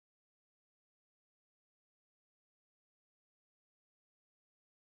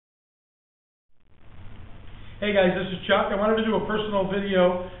Hey guys, this is Chuck. I wanted to do a personal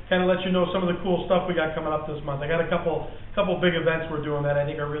video, kind of let you know some of the cool stuff we got coming up this month. I got a couple big events we're doing that I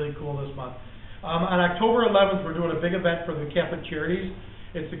think are really cool this month. On October 11th, we're doing a big event for the Catholic Charities.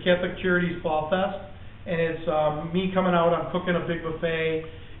 It's the Catholic Charities Fall Fest, and it's me coming out. I'm cooking a big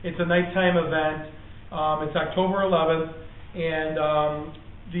buffet. It's a nighttime event. It's October 11th, and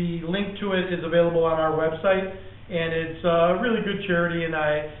the link to it is available on our website. And it's a really good charity, and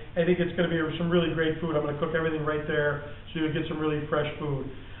I think it's going to be some really great food. I'm going to cook everything right there, so you'll get some really fresh food.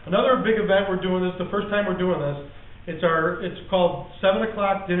 Another big event we're doing this, the first time we're doing this, it's called 7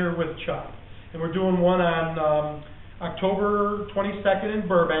 o'clock Dinner with Chuck. And we're doing one on October 22nd in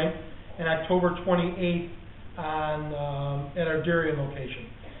Burbank and October 28th at our Darien location.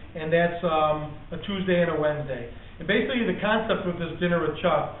 And that's a Tuesday and a Wednesday. And basically the concept with this Dinner with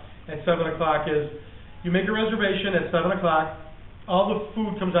Chuck at 7 o'clock is, you make a reservation at 7 o'clock. All the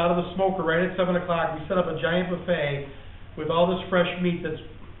food comes out of the smoker right at 7 o'clock. We set up a giant buffet with all this fresh meat that's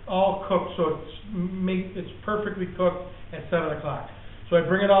all cooked, so it's perfectly cooked at 7 o'clock. So I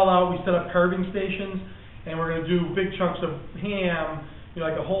bring it all out. We set up carving stations, and we're going to do big chunks of ham,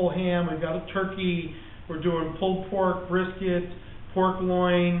 like a whole ham. We've got a turkey. We're doing pulled pork, brisket, pork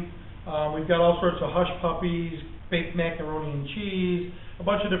loin. We've got all sorts of hush puppies, baked macaroni and cheese, a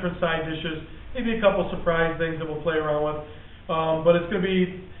bunch of different side dishes. Maybe a couple surprise things that we'll play around with. But it's going to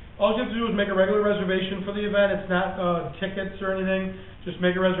be, all you have to do is make a regular reservation for the event. It's not tickets or anything. Just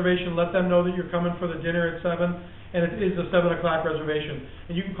make a reservation. Let them know that you're coming for the dinner at 7. And it is a 7 o'clock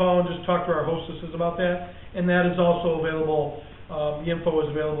reservation. And you can call and just talk to our hostesses about that. And that is also available. The info is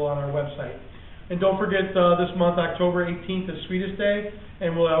available on our website. And don't forget this month, October 18th is Sweetest Day.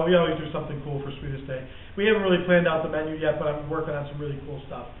 And we always do something cool for Sweetest Day. We haven't really planned out the menu yet, but I'm working on some really cool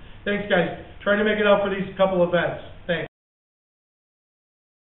stuff. Thanks, guys. Trying to make it out for these couple events.